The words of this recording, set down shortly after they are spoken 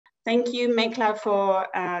Thank you, Mekla, for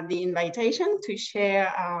the invitation to share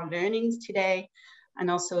our learnings today,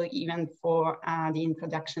 and also even for the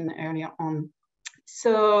introduction earlier on.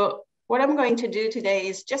 So what I'm going to do today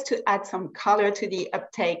is just to add some color to the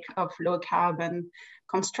uptake of low carbon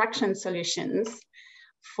construction solutions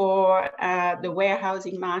for the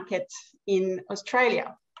warehousing market in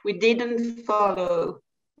Australia. We didn't follow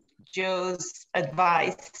Joe's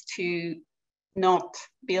advice to not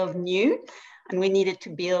build new, and we needed to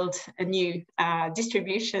build a new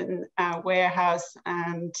distribution warehouse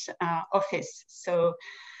and office. So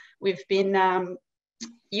we've been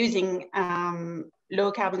using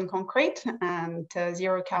low carbon concrete and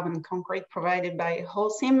zero carbon concrete provided by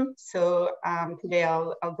Holcim. So today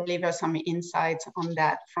I'll deliver some insights on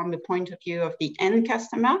that from the point of view of the end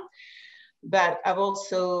customer. But I've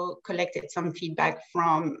also collected some feedback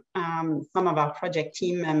from some of our project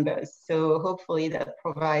team members. So hopefully that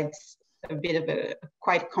provides a bit of a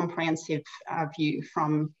quite comprehensive view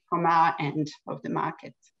from our end of the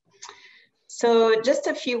market. So just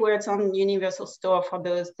a few words on Universal Store for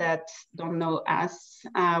those that don't know us.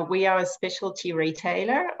 We are a specialty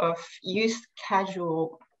retailer of youth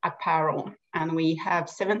casual apparel, and we have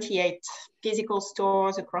 78 physical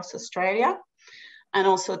stores across Australia and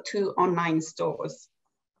also 2 online stores.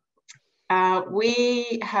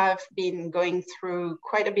 We have been going through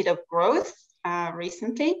quite a bit of growth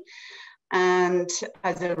recently, and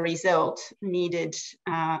as a result needed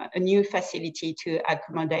a new facility to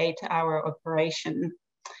accommodate our operation.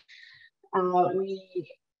 We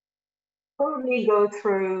probably go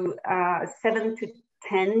through 7 to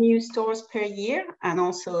 10 new stores per year, and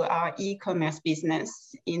also our e-commerce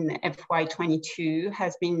business in FY22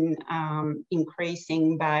 has been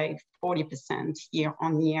increasing by 40% year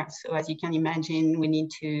on year. So as you can imagine, we need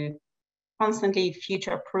to constantly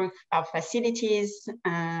future-proof our facilities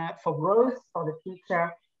for growth for the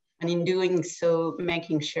future, and in doing so,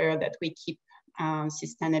 making sure that we keep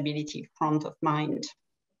sustainability front of mind.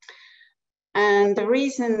 And the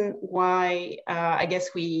reason why I guess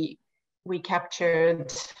we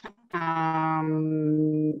captured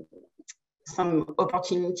some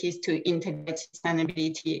opportunities to integrate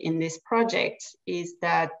sustainability in this project is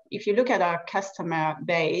that if you look at our customer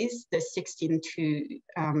base, the 16 to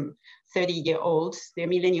 30-year-olds, the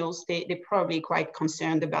millennials, they're probably quite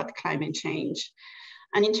concerned about climate change.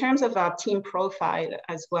 And in terms of our team profile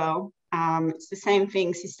as well, it's the same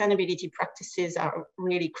thing. Sustainability practices are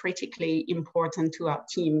really critically important to our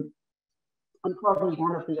team. I'm probably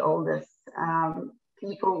one of the oldest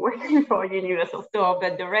people working for Universal Store,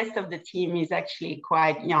 but the rest of the team is actually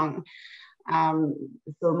quite young.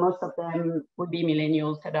 So most of them would be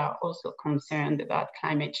millennials that are also concerned about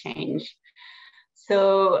climate change.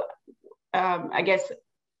 So I guess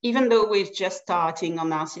even though we're just starting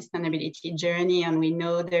on our sustainability journey and we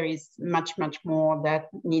know there is much, much more that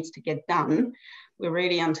needs to get done, we're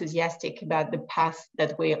really enthusiastic about the path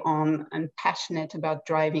that we're on and passionate about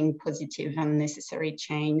driving positive and necessary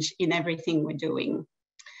change in everything we're doing.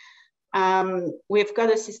 We've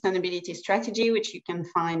got a sustainability strategy, which you can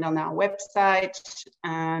find on our website,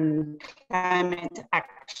 and climate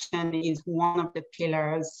action is one of the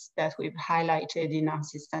pillars that we've highlighted in our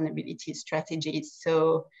sustainability strategy.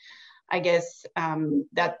 So I guess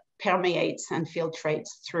that permeates and filtrates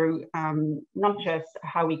through not just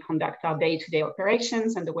how we conduct our day-to-day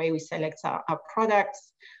operations and the way we select our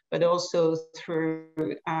products, but also through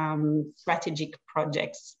strategic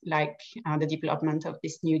projects like the development of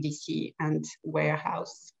this new DC and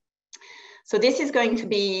warehouse. So this is going to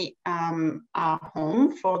be our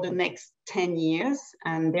home for the next 10 years,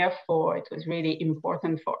 and therefore it was really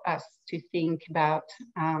important for us to think about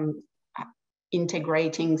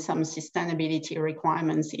integrating some sustainability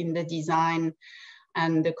requirements in the design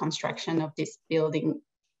and the construction of this building.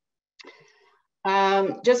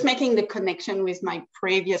 Just making the connection with my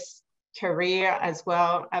previous career as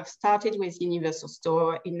well, I've started with Universal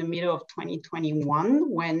Store in the middle of 2021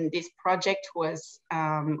 when this project was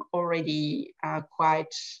already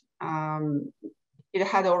it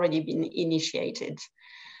had already been initiated.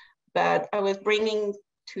 But I was bringing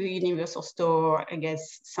to Universal Store, I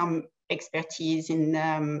guess, some expertise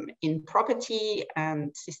in property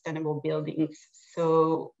and sustainable buildings.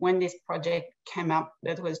 So when this project came up,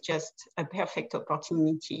 that was just a perfect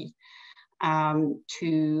opportunity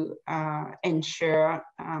to ensure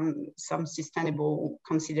some sustainable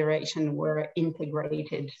consideration were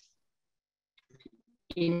integrated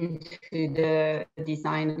into the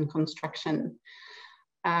design and construction.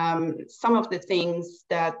 Some of the things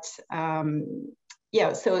that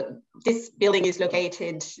yeah, so this building is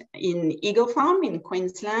located in Eagle Farm in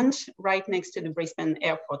Queensland, right next to the Brisbane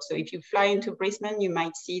airport. So if you fly into Brisbane, you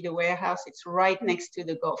might see the warehouse. It's right next to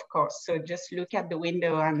the golf course. So just look at the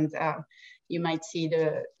window and you might see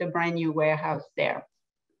the brand new warehouse there.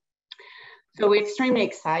 So we're extremely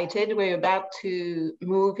excited. We're about to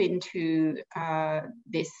move into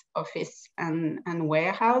this office and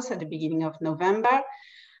warehouse at the beginning of November.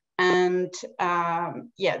 And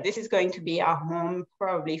yeah, this is going to be our home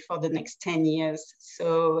probably for the next 10 years.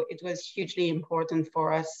 So it was hugely important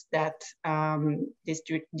for us that this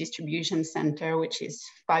distribution center, which is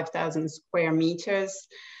 5,000 square meters,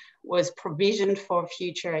 was provisioned for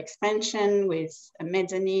future expansion with a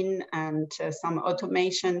mezzanine and some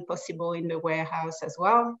automation possible in the warehouse as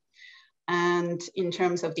well. And in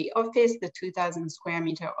terms of the office, the 2,000 square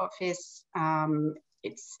meter office,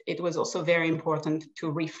 it was also very important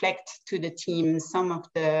to reflect to the team some of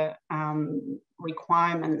the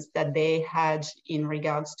requirements that they had in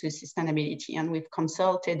regards to sustainability. And we've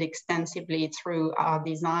consulted extensively through our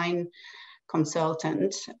design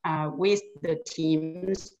consultant with the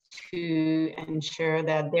teams to ensure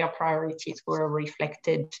that their priorities were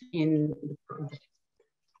reflected in the project.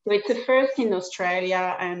 So it's a first in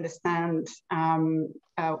Australia, I understand,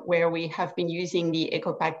 where we have been using the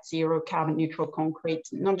ECOpact zero carbon neutral concrete,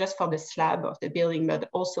 not just for the slab of the building, but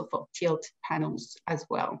also for tilt panels as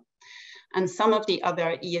well. And some of the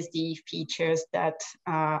other ESG features that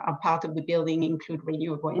are part of the building include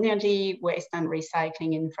renewable energy, waste and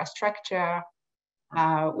recycling infrastructure.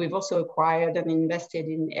 We've also acquired and invested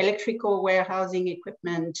in electrical warehousing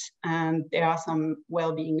equipment, and there are some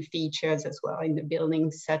well-being features as well in the building,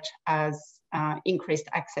 such as increased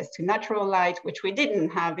access to natural light, which we didn't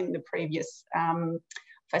have in the previous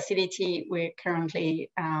facility we're currently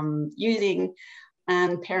using,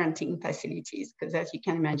 and parenting facilities, because as you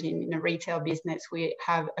can imagine, in a retail business, we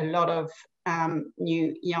have a lot of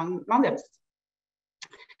new young mothers.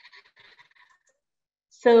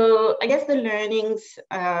 So I guess the learnings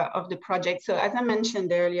of the project. So as I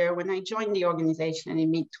mentioned earlier, when I joined the organization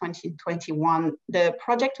in mid-2021, the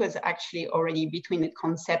project was actually already between the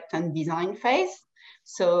concept and design phase.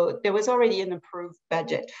 So there was already an approved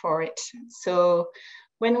budget for it. So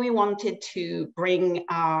when we wanted to bring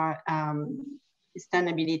our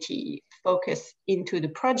sustainability focus into the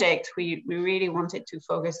project, we really wanted to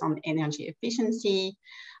focus on energy efficiency,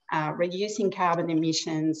 reducing carbon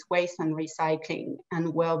emissions, waste and recycling,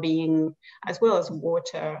 and well-being, as well as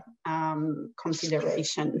water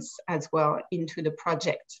considerations as well into the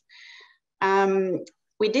project.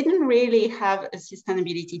 We didn't really have a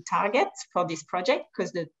sustainability target for this project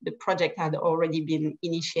because the project had already been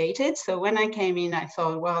initiated. So when I came in, I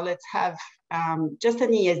thought, well, let's have just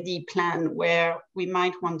an ESG plan where we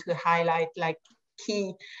might want to highlight like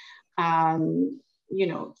key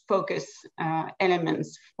focus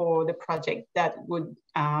elements for the project that would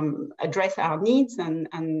address our needs and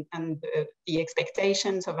the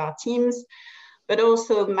expectations of our teams, but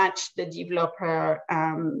also match the developer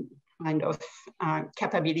kind of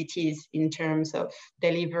capabilities in terms of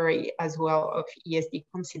delivery as well of ESG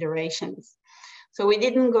considerations. So we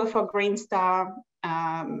didn't go for Green Star,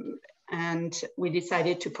 and we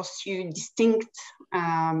decided to pursue distinct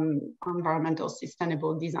environmental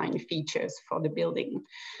sustainable design features for the building.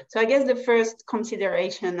 So I guess the first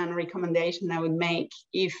consideration and recommendation I would make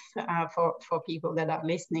if for people that are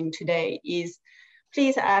listening today is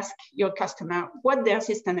please ask your customer what their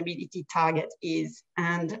sustainability target is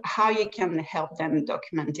and how you can help them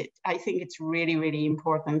document it. I think it's really, really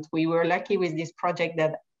important. We were lucky with this project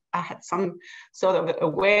that I had some sort of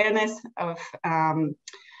awareness of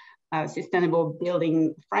sustainable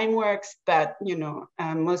building frameworks, but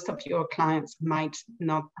most of your clients might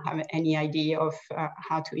not have any idea of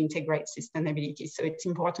how to integrate sustainability. So it's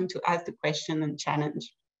important to ask the question and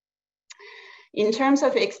challenge. In terms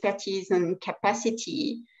of expertise and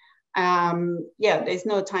capacity, there's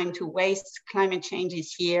no time to waste. Climate change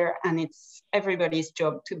is here, and it's everybody's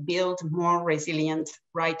job to build more resilient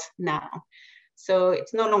right now. So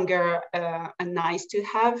it's no longer a nice to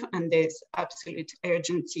have, and there's absolute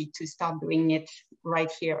urgency to start doing it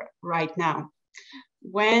right here, right now.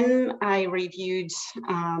 When I reviewed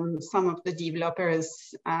some of the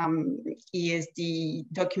developers' ESG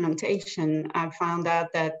documentation, I found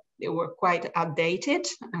out that they were quite outdated,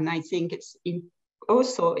 and I think it's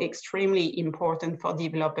also extremely important for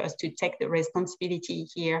developers to take the responsibility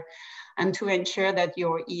here and to ensure that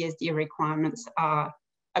your ESG requirements are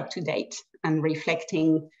up to date and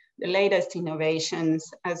reflecting the latest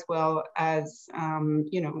innovations, as well as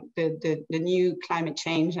the new climate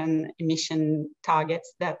change and emission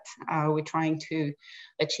targets that we're trying to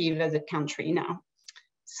achieve as a country now.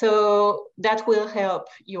 So that will help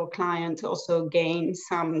your client also gain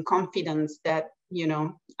some confidence that, you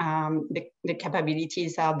know, the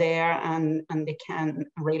capabilities are there, and they can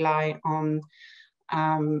rely on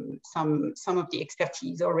some of the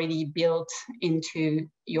expertise already built into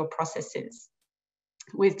your processes.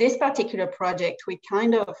 With this particular project, we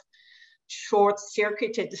kind of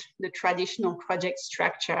short-circuited the traditional project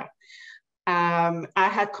structure. I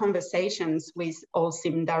had conversations with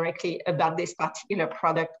Holcim directly about this particular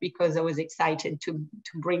product because I was excited to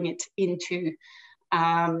bring it into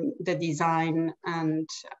the design and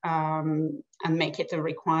make it a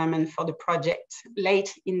requirement for the project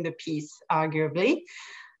late in the piece, arguably.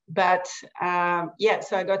 But yeah,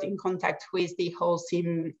 so I got in contact with the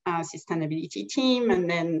Holcim sustainability team, and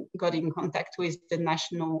then got in contact with the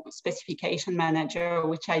national specification manager,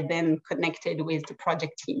 which I then connected with the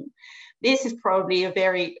project team. This is probably a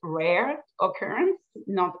very rare occurrence.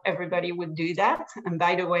 Not everybody would do that. And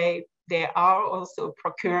by the way, there are also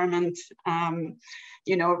procurement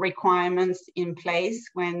you know, requirements in place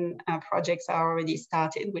when projects are already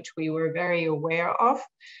started, which we were very aware of.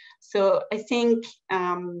 So I think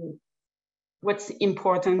what's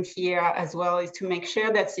important here as well is to make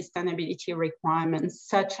sure that sustainability requirements,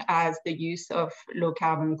 such as the use of low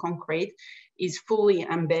carbon concrete, is fully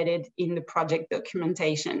embedded in the project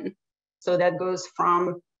documentation. So that goes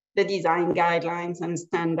from the design guidelines and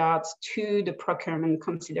standards to the procurement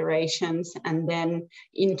considerations, and then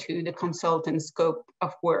into the consultant scope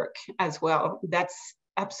of work as well. That's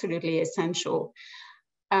absolutely essential.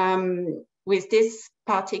 With this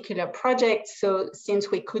particular project, so since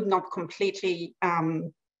we could not completely,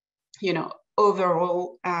 you know,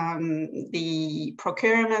 overhaul the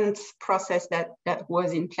procurement process that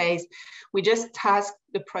was in place, we just tasked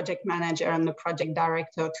the project manager and the project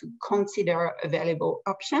director to consider available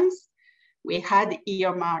options. We had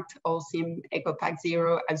earmarked Holcim ECOpact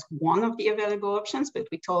Zero as one of the available options, but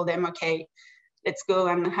we told them, okay, let's go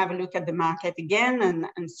and have a look at the market again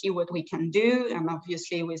and see what we can do. And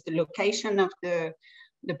obviously with the location of the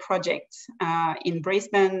project in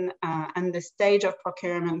Brisbane and the stage of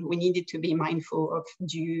procurement, we needed to be mindful of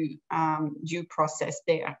due process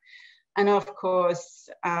there. And of course,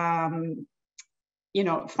 you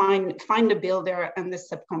know, find the builder and the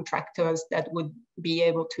subcontractors that would be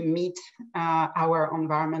able to meet our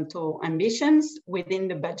environmental ambitions within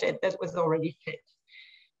the budget that was already set.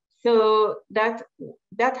 So that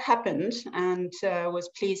happened, and was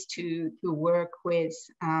pleased to work with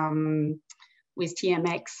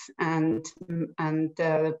TMX and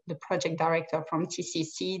the project director from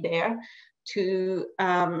TCC there to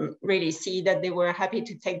really see that they were happy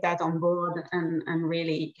to take that on board and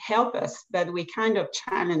really help us. But we kind of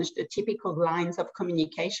challenged the typical lines of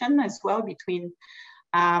communication as well between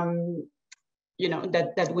you know,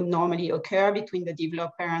 that would normally occur between the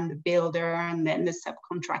developer and the builder, and then the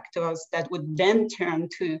subcontractors that would then turn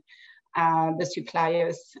to the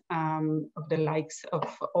suppliers of the likes of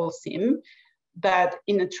Holcim. But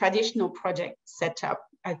in a traditional project setup,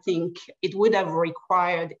 I think it would have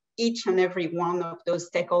required each and every one of those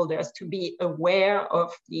stakeholders to be aware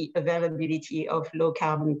of the availability of low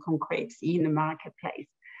carbon concrete in the marketplace.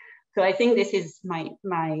 So I think this is my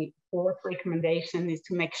fourth recommendation, is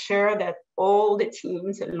to make sure that all the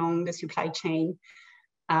teams along the supply chain,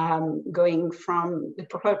 going from the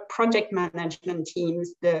project management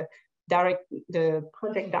teams, the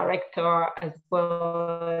project director, as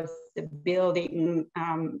well as the building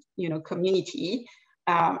you know, community,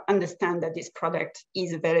 understand that this product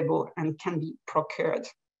is available and can be procured.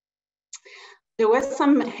 There was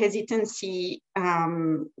some hesitancy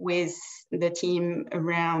with the team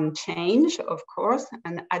around change, of course,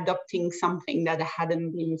 and adopting something that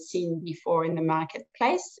hadn't been seen before in the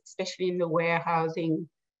marketplace, especially in the warehousing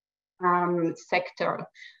sector.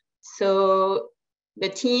 So the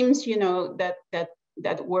teams, you know, that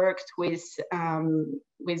worked with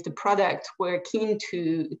the product were keen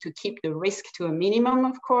to keep the risk to a minimum,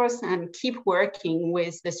 of course, and keep working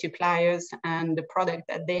with the suppliers and the product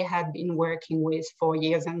that they had been working with for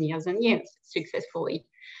years and years and years successfully.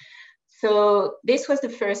 So this was the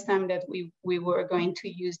first time that we were going to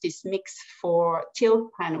use this mix for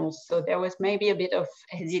tilt panels. So there was maybe a bit of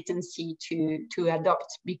hesitancy to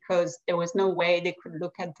adopt, because there was no way they could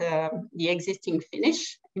look at the existing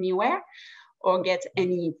finish anywhere or get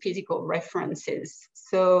any physical references.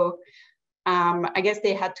 So I guess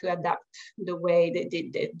they had to adapt the way they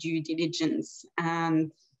did their due diligence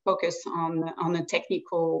and focus on a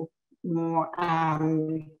technical, more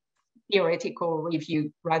theoretical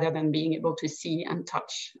review rather than being able to see and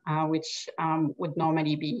touch, which would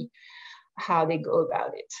normally be how they go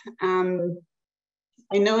about it.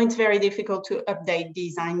 I know it's very difficult to update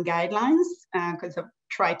design guidelines because I've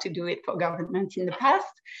tried to do it for government in the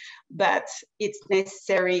past, but it's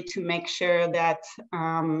necessary to make sure that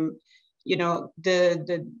you know,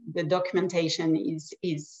 the documentation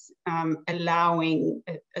is allowing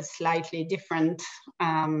a slightly different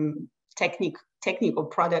technical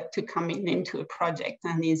product to come into a project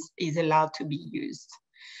and is allowed to be used.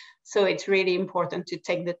 So it's really important to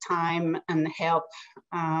take the time and help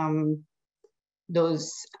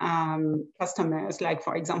those customers, like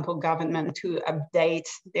for example, government, to update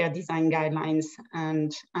their design guidelines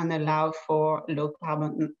and allow for low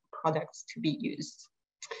carbon products to be used.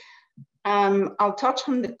 I'll touch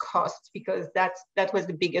on the cost because that was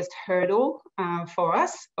the biggest hurdle for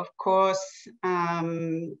us. Of course,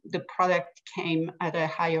 the product came at a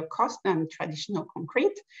higher cost than traditional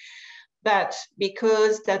concrete, but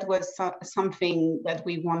because that was something that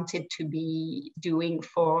we wanted to be doing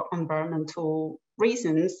for environmental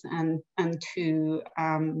reasons and to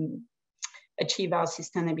achieve our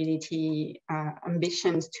sustainability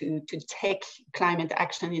ambitions to take climate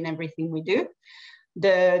action in everything we do,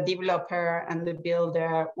 the developer and the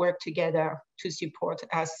builder work together to support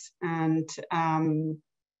us, and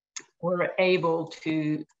were able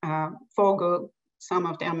to forego some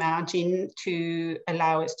of their margin to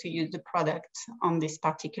allow us to use the product on this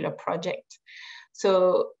particular project.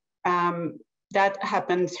 So that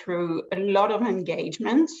happened through a lot of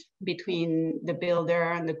engagement between the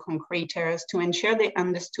builder and the concreters to ensure they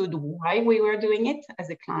understood why we were doing it as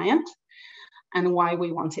a client and why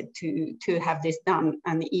we wanted to have this done.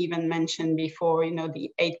 And even mentioned before, you know, the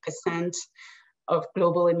 8% of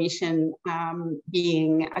global emission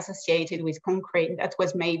being associated with concrete, that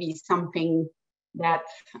was maybe something that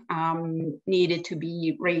needed to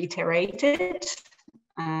be reiterated.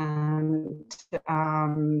 And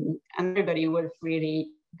everybody was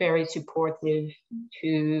really very supportive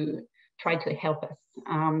to try to help us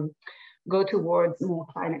go towards more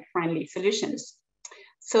climate-friendly solutions.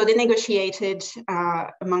 So they negotiated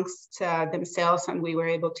amongst themselves, and we were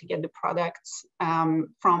able to get the products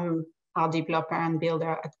from our developer and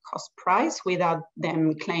builder at cost price without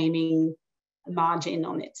them claiming a margin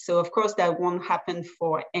on it. So of course that won't happen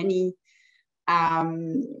for any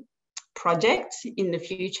project in the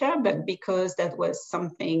future, but because that was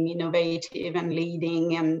something innovative and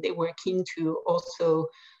leading, and they were keen to also,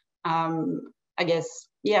 I guess,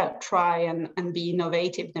 yeah, try and be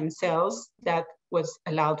innovative themselves, that was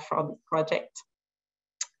allowed for the project.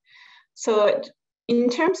 So in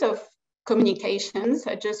terms of communications,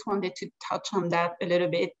 I just wanted to touch on that a little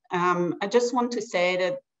bit. I just want to say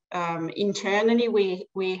that internally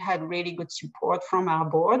we had really good support from our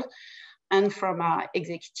board and from our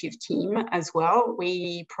executive team as well.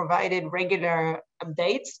 We provided regular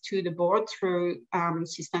updates to the board through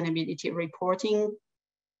sustainability reporting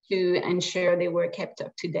to ensure they were kept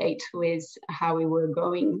up to date with how we were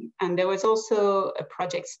going. And there was also a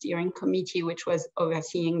project steering committee which was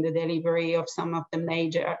overseeing the delivery of some of the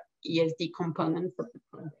major ESG components of the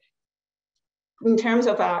project. In terms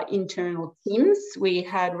of our internal teams, we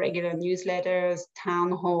had regular newsletters,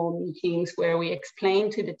 town hall meetings where we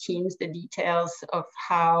explained to the teams the details of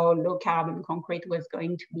how low carbon concrete was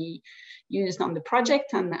going to be used on the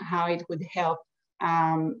project and how it would help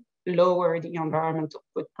lower the environmental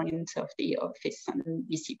footprint of the office and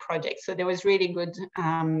BC project. So there was really good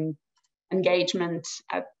engagement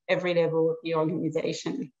at every level of the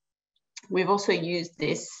organization. We've also used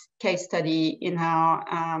this case study in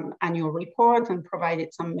our annual report and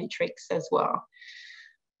provided some metrics as well.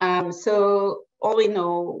 So all in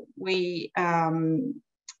all, we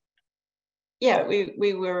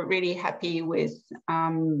were really happy with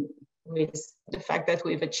the fact that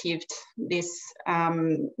we've achieved this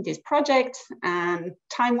project, and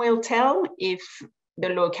time will tell if the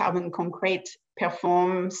low carbon concrete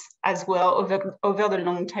performs as well over the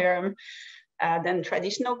long term than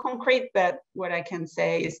traditional concrete. But what I can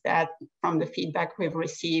say is that from the feedback we've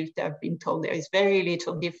received, I've been told there is very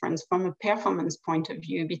little difference from a performance point of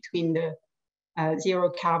view between the zero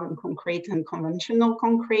carbon concrete and conventional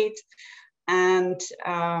concrete. And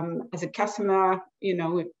as a customer, you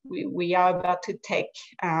know, we are about to take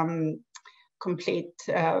complete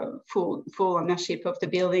full ownership of the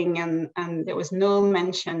building, and there was no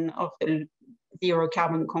mention of the zero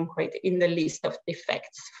carbon concrete in the list of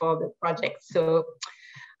defects for the project. So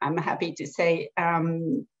I'm happy to say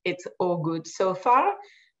it's all good so far.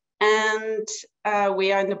 And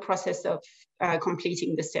we are in the process of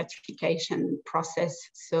completing the certification process.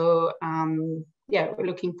 So yeah, we're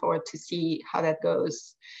looking forward to see how that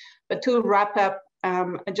goes. But to wrap up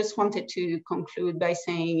I just wanted to conclude by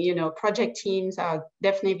saying, you know, project teams are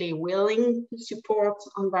definitely willing to support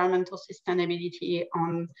environmental sustainability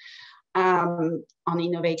on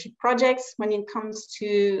innovative projects when it comes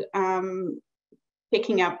to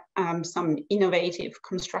picking up some innovative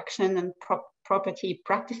construction and property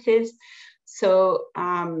practices. So,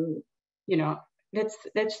 you know,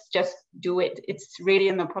 let's just do it. It's really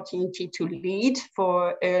an opportunity to lead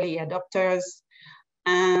for early adopters.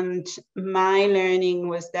 And my learning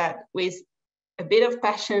was that with a bit of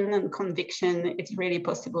passion and conviction, it's really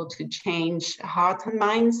possible to change hearts and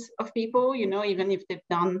minds of people, you know, even if they've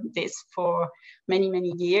done this for many,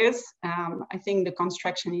 many years. I think the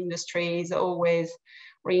construction industry is always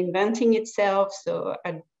reinventing itself. So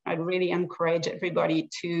I'd really encourage everybody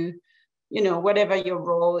to, you know, whatever your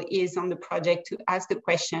role is on the project, to ask the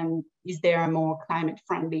question, is there a more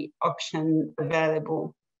climate-friendly option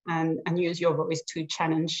available? And use your voice to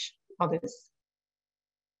challenge others.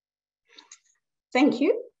 Thank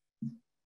you.